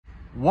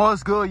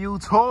What's good,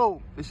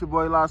 YouTube? It's your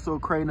boy Lasso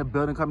Cray in the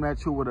building, coming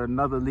at you with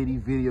another litty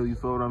video. You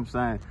feel what I'm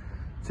saying?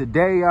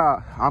 Today,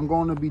 I'm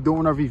going to be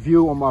doing a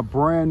review on my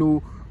brand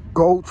new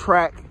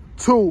gotrax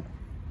 2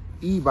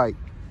 e-bike.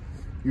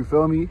 You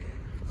feel me?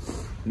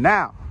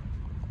 Now,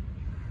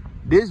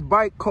 this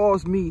bike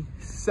cost me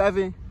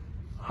 $700.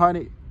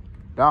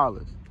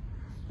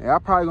 And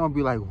I'm probably gonna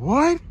be like,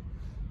 what?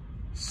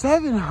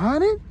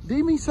 700? Did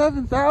you mean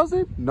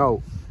 7,000?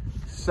 No,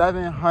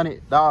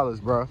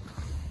 $700, bro.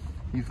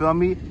 You feel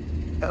me?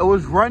 It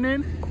was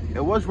running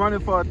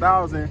for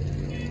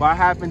 1,000, but I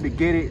happened to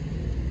get it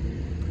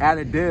at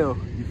a deal.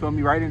 You feel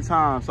me? Right in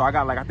time. So I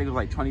got, like, I think it was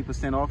like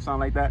 20% off,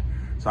 something like that.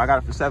 So I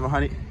got it for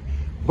 700.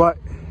 But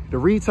the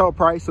retail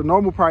price, the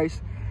normal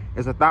price,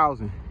 is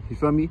 1,000. You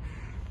feel me?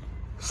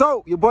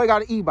 So your boy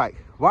got an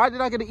e-bike. Why did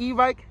I get an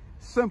e-bike?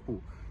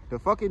 Simple. The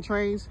fucking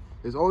trains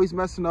is always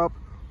messing up,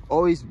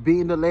 always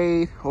being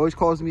delayed, always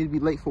causing me to be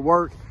late for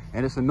work,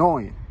 and it's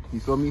annoying. You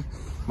feel me?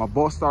 My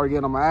boss started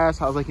getting on my ass.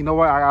 I was like, you know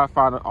what? I gotta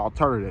find an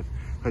alternative,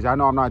 because I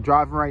know I'm not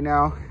driving right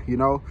now, you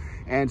know?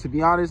 And to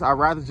be honest, I'd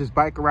rather just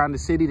bike around the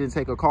city than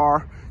take a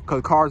car, because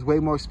a car is way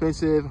more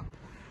expensive.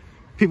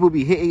 People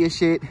be hitting your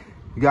shit.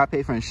 You gotta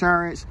pay for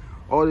insurance,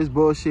 all this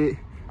bullshit.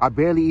 I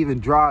barely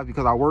even drive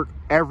because I work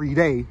every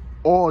day,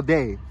 all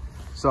day.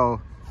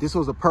 So this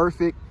was a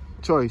perfect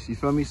choice, you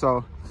feel me?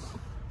 So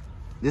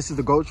this is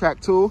the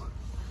gotrax 2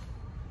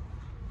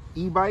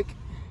 e-bike.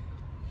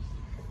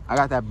 I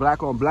got that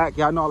black on black.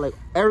 Y'all know, like,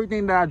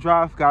 everything that I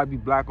drive gotta be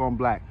black on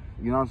black.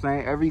 You know what I'm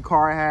saying? Every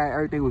car I had,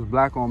 everything was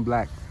black on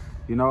black.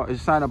 You know,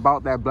 it's something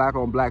about that black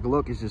on black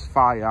look. It's just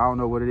fire. I don't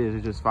know what it is.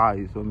 It's just fire,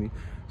 you feel me?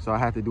 So I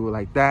had to do it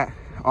like that.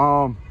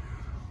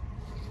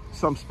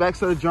 Some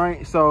specs of the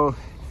joint. So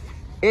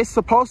it's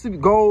supposed to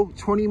go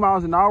 20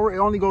 miles an hour. It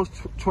only goes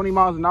 20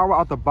 miles an hour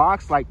out the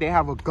box. Like, they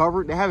have it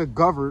governed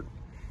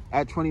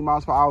at 20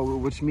 miles per hour,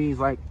 which means,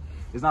 like,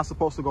 it's not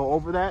supposed to go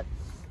over that.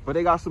 But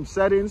they got some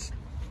settings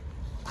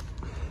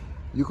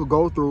you could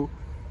go through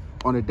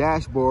on the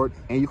dashboard,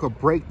 and you could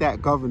break that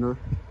governor.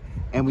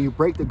 And when you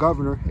break the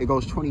governor, it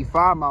goes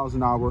 25 miles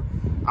an hour.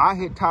 I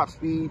hit top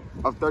speed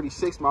of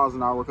 36 miles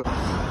an hour.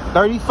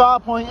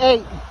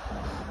 35.8.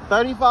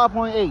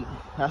 35.8.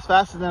 That's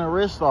faster than a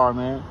Ristar,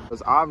 man.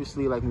 Because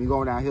obviously, like, when you're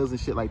going down hills and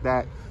shit like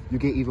that, you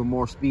get even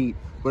more speed.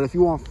 But if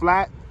you want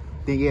flat,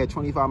 then yeah,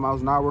 25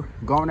 miles an hour.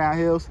 Going down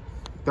hills,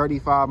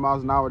 35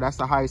 miles an hour. That's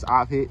the highest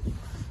I've hit.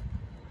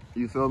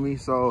 You feel me?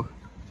 So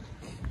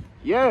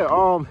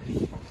yeah,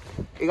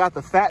 it got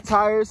the fat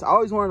tires. I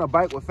always wanted a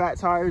bike with fat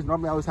tires.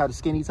 Normally I always had the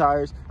skinny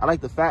tires. I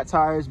like the fat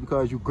tires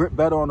because you grip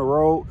better on the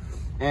road,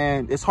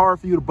 and it's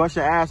hard for you to bust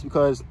your ass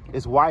because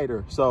it's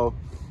wider. So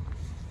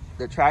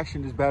the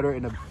traction is better,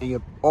 and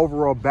your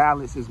overall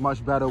balance is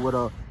much better with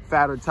a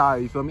fatter tire.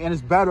 You feel me? And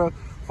it's better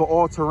for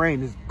all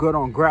terrain. It's good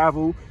on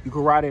gravel. You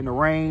can ride it in the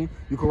rain.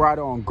 You can ride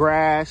it on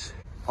grass.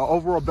 An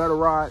overall better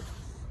ride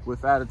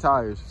with fatter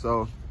tires.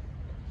 So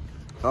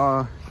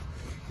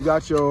you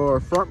got your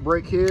front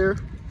brake here.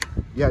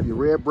 You have your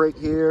rear brake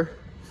here.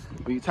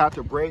 When you tap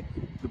the brake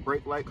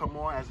light come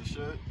on as it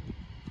should.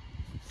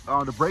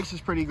 The brakes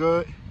is pretty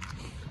good.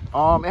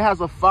 It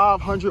has a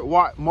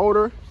 500-watt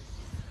motor.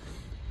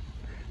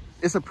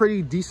 It's a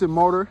pretty decent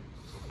motor.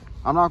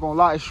 I'm not gonna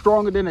lie, it's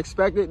stronger than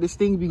expected. This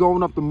thing be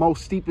going up the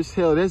most steepest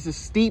hill. There's this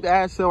steep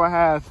ass hill I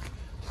have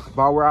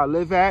by where I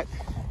live at,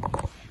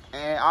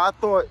 and I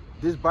thought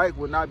this bike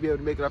would not be able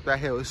to make it up that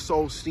hill. It's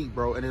so steep,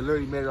 bro, and it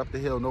literally made it up the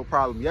hill, no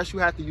problem. Yes, you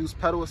have to use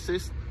pedal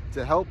assist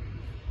to help,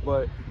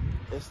 but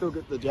it still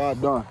gets the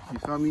job done. You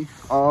feel me?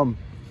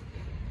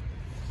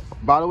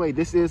 By the way,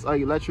 this is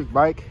an electric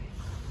bike.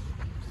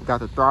 Got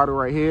the throttle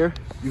right here.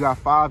 You got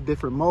 5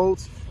 different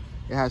modes.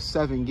 It has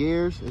 7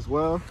 gears as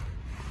well.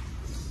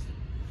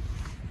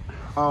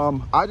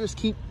 I just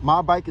keep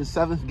my bike in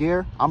 7th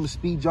gear. I'm a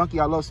speed junkie.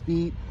 I love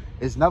speed.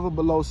 It's never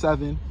below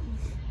 7.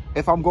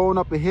 If I'm going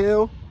up a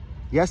hill,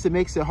 yes, it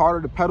makes it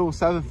harder to pedal in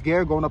 7th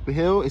gear going up a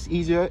hill. It's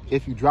easier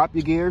if you drop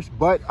your gears,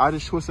 but I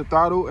just twist the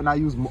throttle and I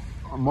use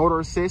motor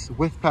assist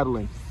with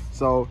pedaling.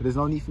 So there's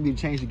no need for me to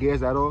change the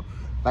gears at all.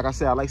 Like I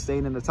said, I like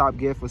staying in the top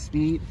gear for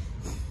speed.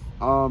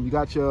 You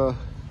got your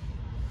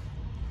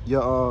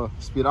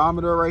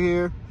speedometer right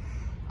here.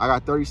 I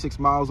got 36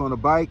 miles on the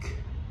bike.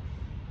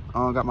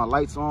 Got my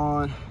lights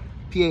on.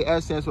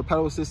 PAS stands for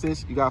pedal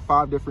assistance. You got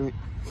 5 different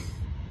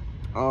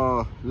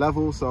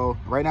levels. So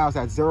right now it's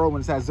at 0.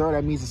 When it's at 0,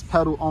 that means it's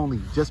pedal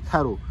only, just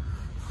pedal.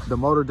 The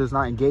motor does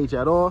not engage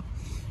at all.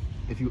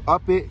 If you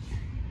up it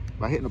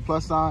by hitting the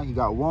plus sign, you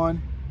got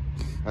 1.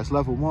 That's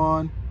level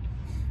 1.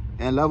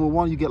 And level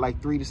 1, you get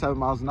like 3 to 7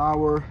 miles an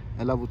hour.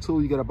 And level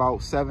 2, you get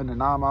about 7 to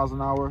 9 miles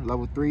an hour.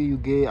 Level 3, you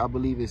get, I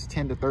believe it's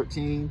 10 to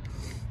 13.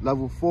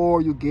 Level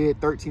 4, you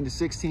get 13 to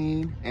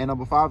 16. And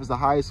number 5 is the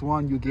highest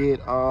one. You get,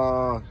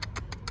 I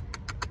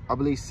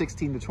believe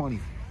 16 to 20.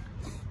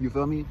 You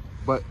feel me?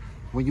 But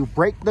when you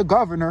break the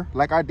governor,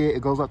 like I did,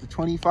 it goes up to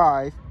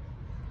 25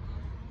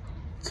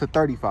 to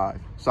 35.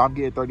 So I'm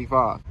getting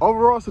 35.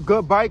 Overall, it's a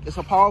good bike. It's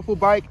a powerful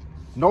bike.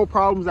 No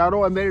problems at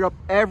all. I made it up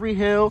every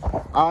hill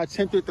I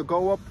attempted to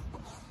go up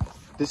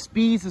The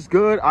speeds is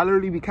good. I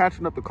literally be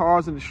catching up the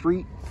cars in the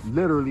street.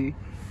 Literally.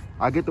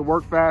 I get to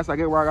work fast. I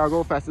get where I gotta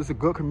go fast. It's a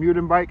good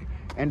commuting bike.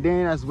 And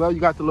then as well,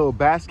 you got the little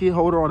basket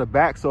holder on the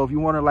back. So if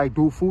you want to like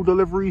do food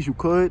deliveries, you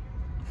could.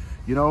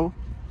 You know,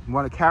 you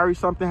want to carry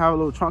something, have a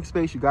little trunk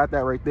space, you got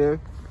that right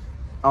there.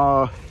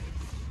 The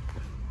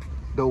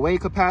weight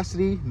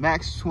capacity,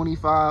 max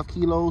 25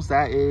 kilos.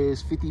 That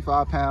is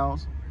 55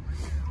 pounds.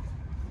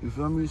 You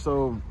feel me?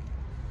 So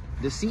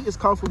the seat is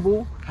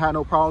comfortable. Had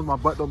no problems. My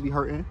butt don't be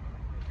hurting.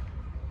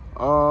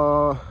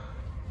 You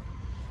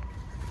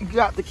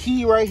got the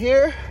key right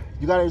here.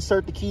 You got to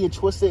insert the key and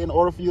twist it in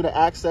order for you to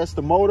access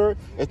the motor.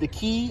 If the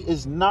key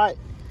is not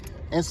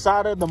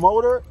inside of the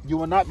motor, you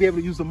will not be able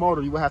to use the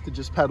motor. You will have to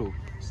just pedal.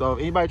 So if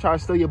anybody try to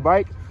steal your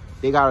bike,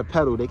 they got to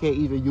pedal. They can't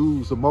even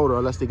use the motor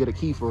unless they get a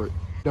key for it.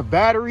 The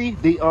battery,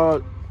 the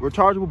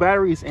rechargeable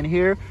battery is in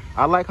here.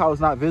 I like how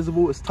it's not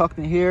visible. It's tucked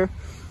in here,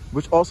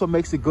 which also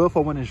makes it good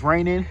for when it's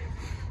raining.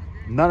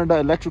 None of the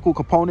electrical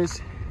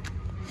components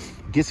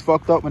gets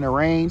fucked up when it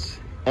rains.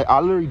 And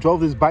I literally drove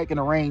this bike in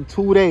the rain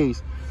 2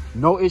 days.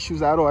 No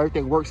issues at all.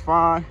 Everything works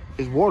fine.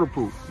 It's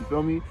waterproof. You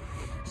feel me?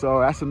 So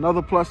that's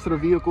another plus to the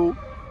vehicle.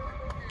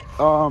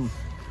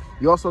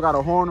 You also got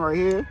a horn right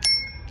here.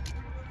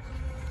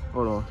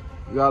 Hold on.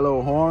 You got a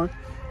little horn.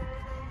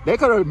 They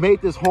could have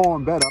made this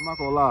horn better. I'm not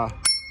gonna lie.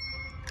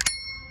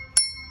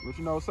 But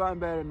you know, something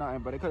better than nothing.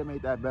 But they could have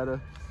made that better.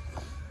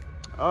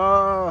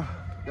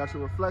 Got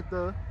your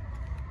reflector.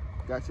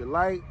 Got your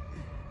light.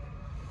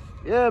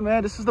 Yeah,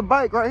 man. This is the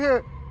bike right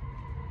here.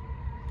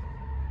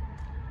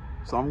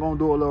 So I'm gonna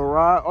do a little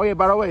ride. Oh yeah,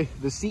 by the way,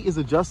 the seat is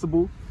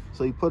adjustable.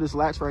 So you put this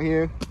latch right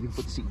here. You can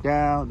put the seat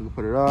down. You can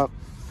put it up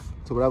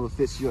to whatever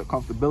fits your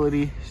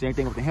comfortability. Same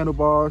thing with the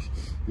handlebars.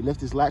 You lift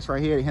this latch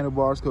right here. The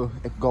handlebars could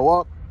go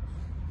up,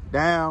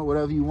 down,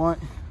 whatever you want.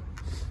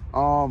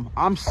 I'm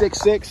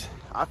 6'6".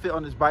 I fit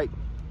on this bike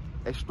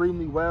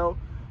extremely well.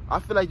 I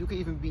feel like you can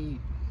even be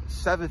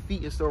 7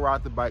 feet and still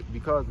ride the bike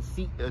because the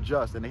seat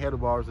adjusts and the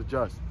handlebars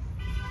adjust.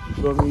 You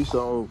feel me?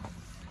 So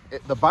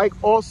the bike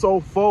also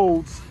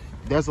folds.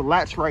 There's a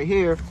latch right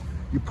here.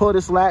 You pull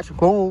this latch,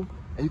 boom,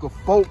 and you can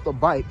fold the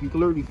bike. You can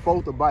literally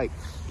fold the bike.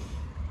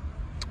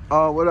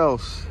 What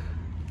else?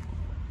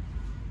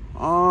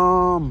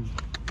 Oh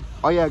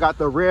yeah, I got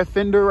the rear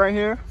fender right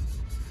here.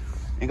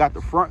 And got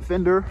the front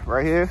fender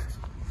right here.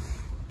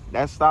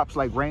 That stops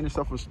like rain and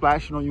stuff from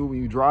splashing on you when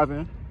you're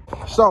driving.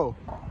 So,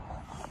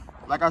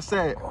 like I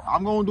said,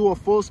 I'm gonna do a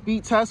full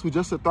speed test with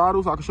just the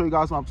throttle so I can show you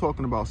guys what I'm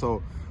talking about.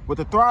 So, with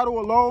the throttle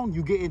alone,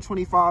 you get in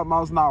 25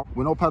 miles an hour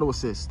with no pedal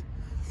assist.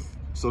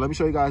 So let me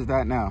show you guys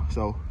that now.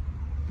 So,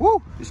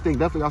 woo, this thing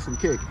definitely got some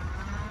kick.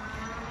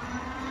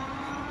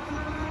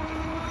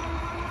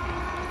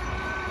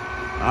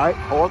 All right,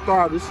 all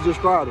throttle, this is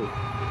just throttle.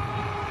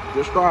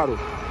 Just throttle.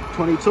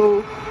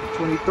 22,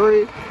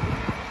 23,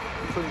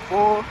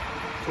 24,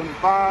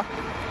 25,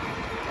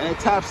 and it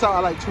taps out at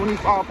like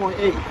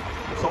 25.8.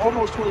 So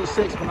almost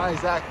 26, but not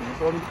exactly, you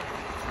feel me?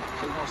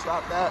 So we're gonna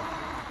stop that.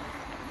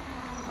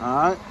 All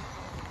right.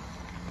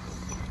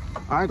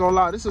 I ain't gonna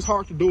lie, this is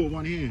hard to do with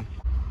one hand.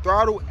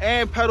 Throttle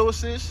and pedal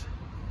assist.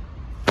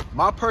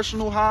 My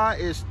personal high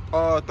is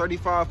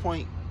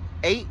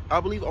 35.8, I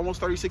believe,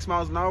 almost 36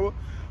 miles an hour.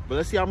 But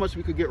let's see how much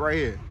we could get right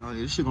here. Oh,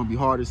 yeah, this shit gonna be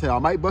hard as hell. I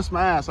might bust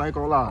my ass, I ain't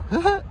gonna lie.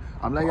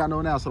 I'm letting y'all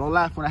know now, so don't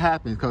laugh when it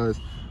happens,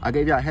 because I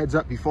gave y'all a heads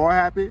up before it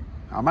happened.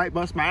 I might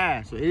bust my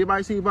ass. So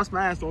anybody see me bust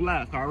my ass, don't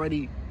laugh. I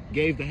already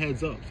gave the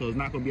heads up, so it's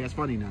not gonna be as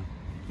funny now.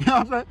 You know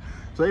what I'm saying?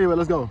 So anyway,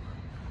 let's go.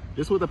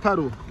 This with the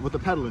pedal, with the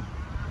pedaling.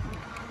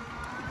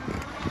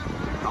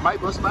 I might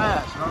bust my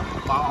ass, you know?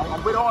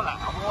 I'm with all that.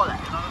 I'm all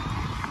that, you know?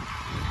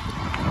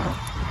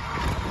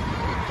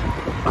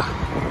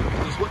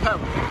 Just with pedal.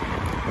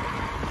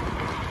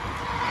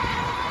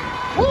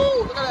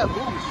 Woo! Look at that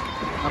boost.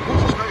 That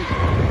boost is crazy.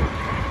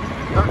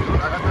 30,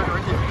 look, I got 30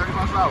 right there. 30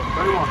 miles an hour.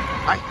 31.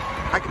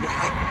 I can be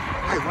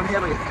high. One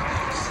hand on your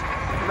face.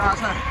 You know what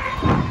I'm saying?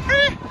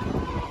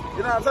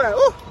 You know what I'm saying?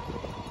 Ooh.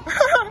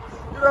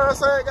 You know what I'm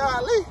saying?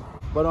 Golly.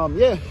 But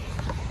yeah.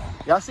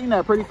 Y'all seen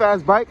that pretty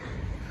fast bike?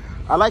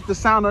 I like the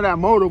sound of that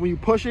motor when you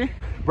push it.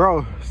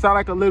 Bro, sound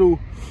like a little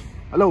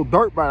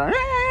dirt bike.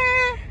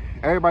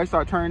 Everybody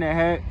start turning their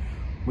head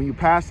when you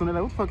pass on it.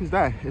 Like, what the fuck is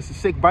that? It's a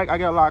sick bike. I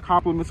get a lot of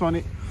compliments on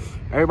it.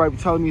 Everybody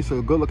be telling me it's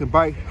a good looking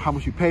bike, how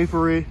much you pay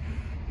for it.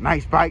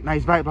 Nice bike,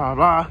 blah, blah,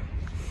 blah.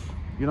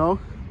 You know?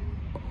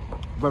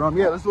 But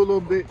yeah, let's do a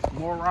little bit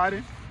more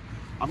riding.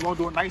 I'm gonna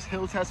do a nice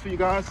hill test for you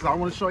guys, because I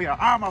want to show you.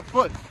 Ah, my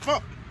foot.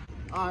 Fuck.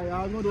 All right,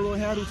 y'all, I'm gonna do a little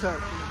handle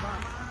test.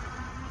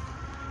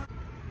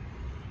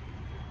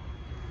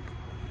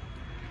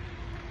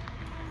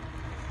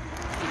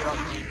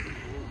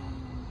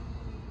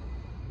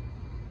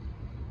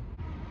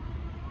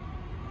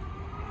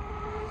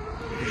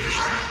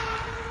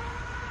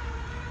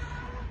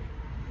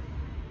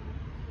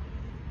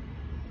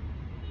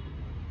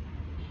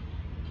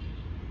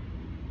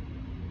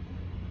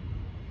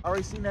 I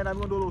already seen that. I'm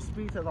gonna do a little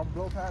speed test. I'm gonna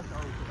blow past it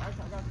already. I got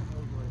some of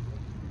those right there.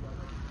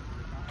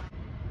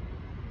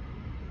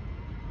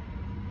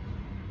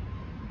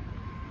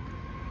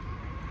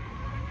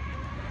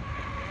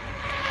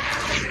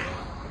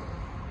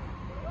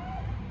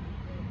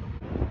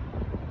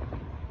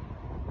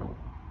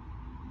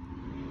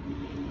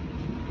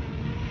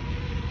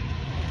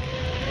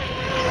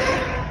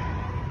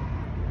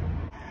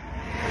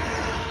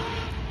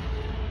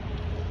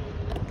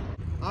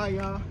 right,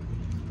 y'all.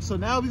 So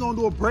now we're gonna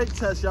do a brake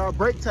test, y'all.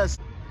 Brake test.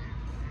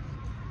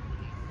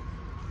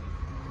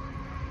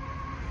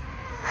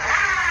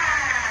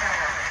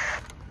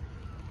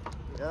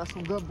 Yeah, that's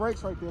some good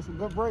brakes right there. Some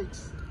good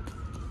brakes.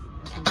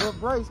 That's some good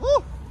brakes.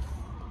 Woo!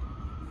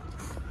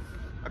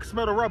 I can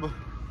smell the rubber.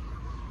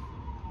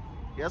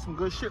 Yeah, that's some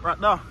good shit right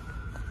now.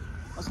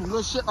 That's some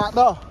good shit right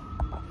now.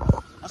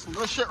 That's some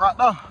good shit right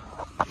now.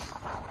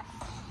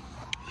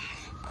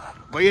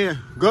 But yeah,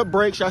 good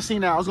brakes. Y'all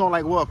seen that? I was going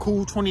like, what, a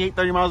cool 28,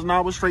 30 miles an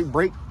hour straight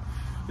brake.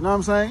 You know what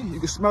I'm saying? You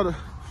can smell the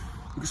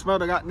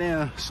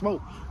goddamn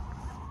smoke.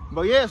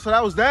 But yeah, so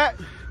that was that.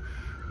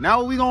 Now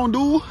what we gonna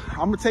do,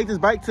 I'm gonna take this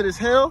bike to this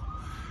hill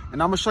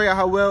and I'm gonna show you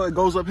how well it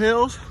goes up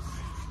hills.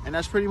 And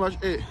that's pretty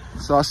much it.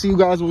 So I'll see you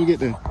guys when we get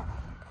there.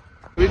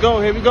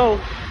 Here we go.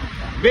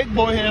 Big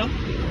boy here.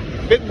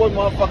 Big boy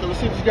motherfucker. Let's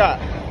see what you got.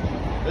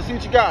 Let's see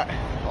what you got.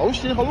 Oh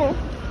shit, hold on.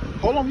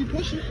 Hold on, we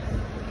pushing.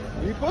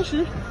 We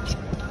pushing.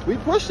 We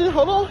pushing.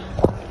 Hold on.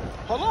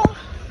 Hold on.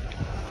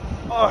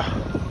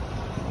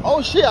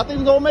 Oh shit, I think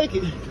we're gonna make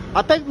it.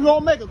 I think we're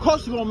gonna make it. Of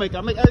course we're gonna make it.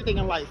 I make everything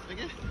in life,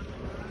 nigga.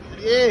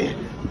 Yeah.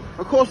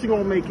 Of course we're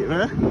gonna make it,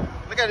 man.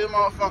 Look at this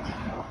motherfucker.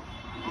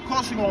 Of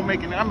course we're gonna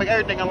make it, man. I make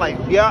everything in life,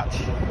 biatch.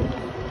 You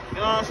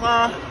know what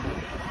I'm saying?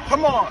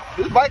 Come on.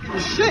 This bike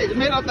is shit. It's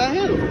made up that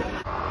hill.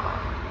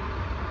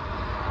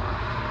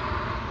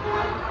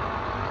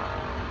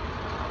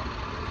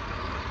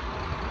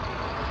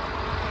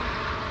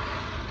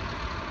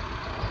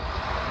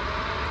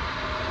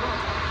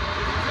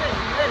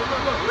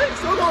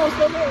 Still going.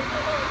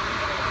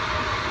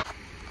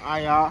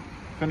 Alright, y'all.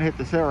 Gonna hit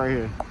this hill right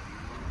here.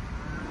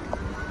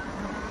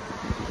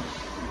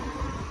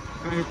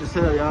 Gonna hit this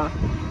hill, y'all.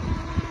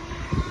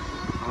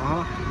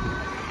 Uh-huh.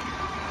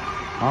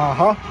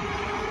 Uh-huh.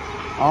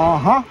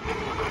 Uh-huh.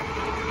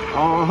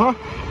 Uh-huh. Uh-huh.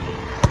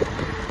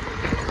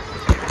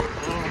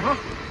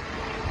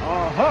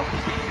 Uh-huh.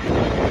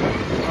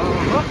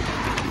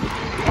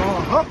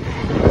 Uh-huh.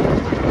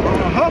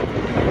 Uh-huh.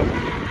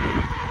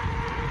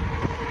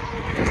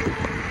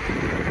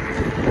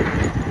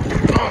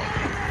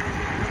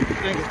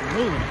 Thing is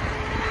moving.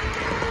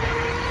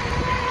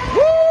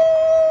 Woo!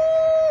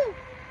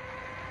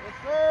 Yes,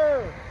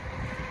 sir.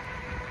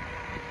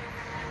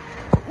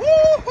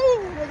 Woo-hoo!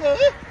 Look at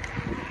it.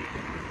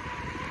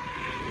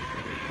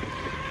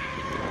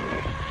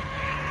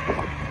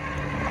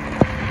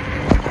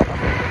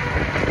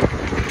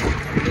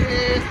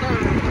 Yes, sir.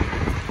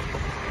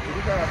 Look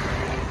at that.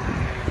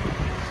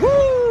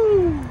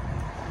 Woo!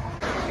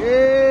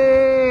 Yeah.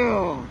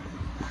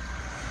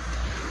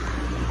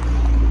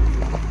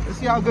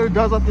 See how good it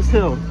does up this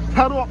hill.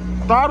 Throttle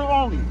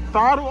only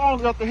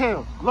up the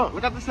hill.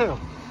 Look at this hill.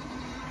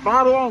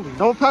 Throttle only,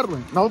 no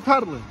pedaling, no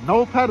pedaling,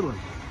 no pedaling.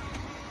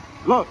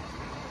 Look,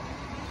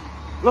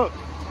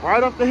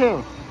 right up the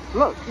hill.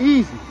 Look,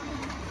 easy.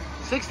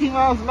 16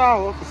 miles an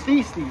hour off the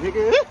ski,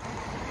 nigga.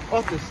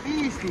 Off the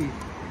ski.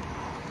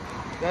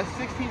 That's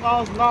 16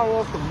 miles an hour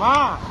off the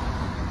mile.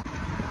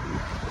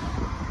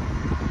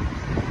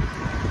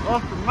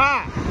 Off the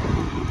mile.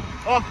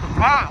 Off the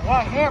mile.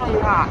 One hand on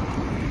your eye.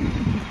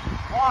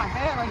 One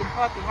hand on your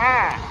fucking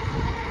eye.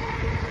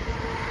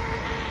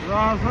 You know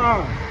what I'm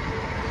saying?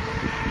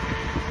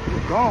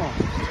 It's gone.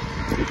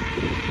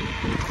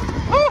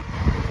 Woo!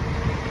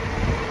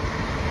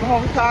 Come on,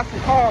 we passed the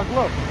cars.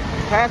 Look,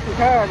 past the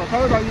cars. I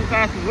told y'all you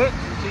passed the whips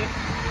and shit.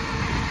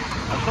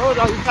 I told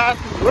y'all you passed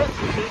the whips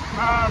and shit.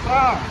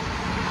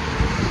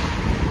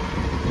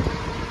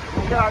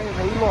 Get out here,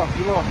 man. You lost,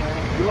 man.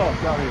 You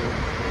lost out here.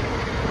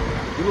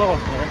 You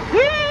lost, man.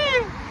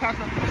 Woo! Pass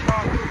up the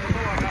cars.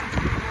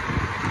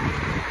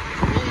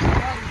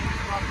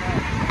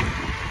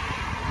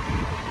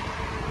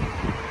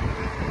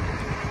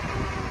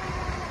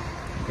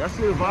 That's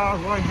the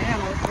vibes. One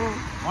hand on it.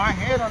 One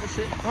hand on the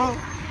shit.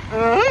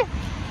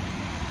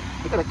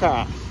 Look at the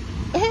car.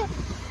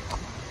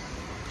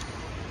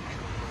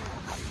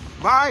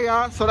 Bye,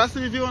 y'all. So that's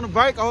the review on the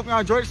bike. I hope y'all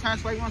enjoyed this.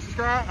 Smash like,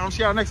 subscribe. I'll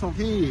see y'all next one.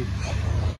 Peace.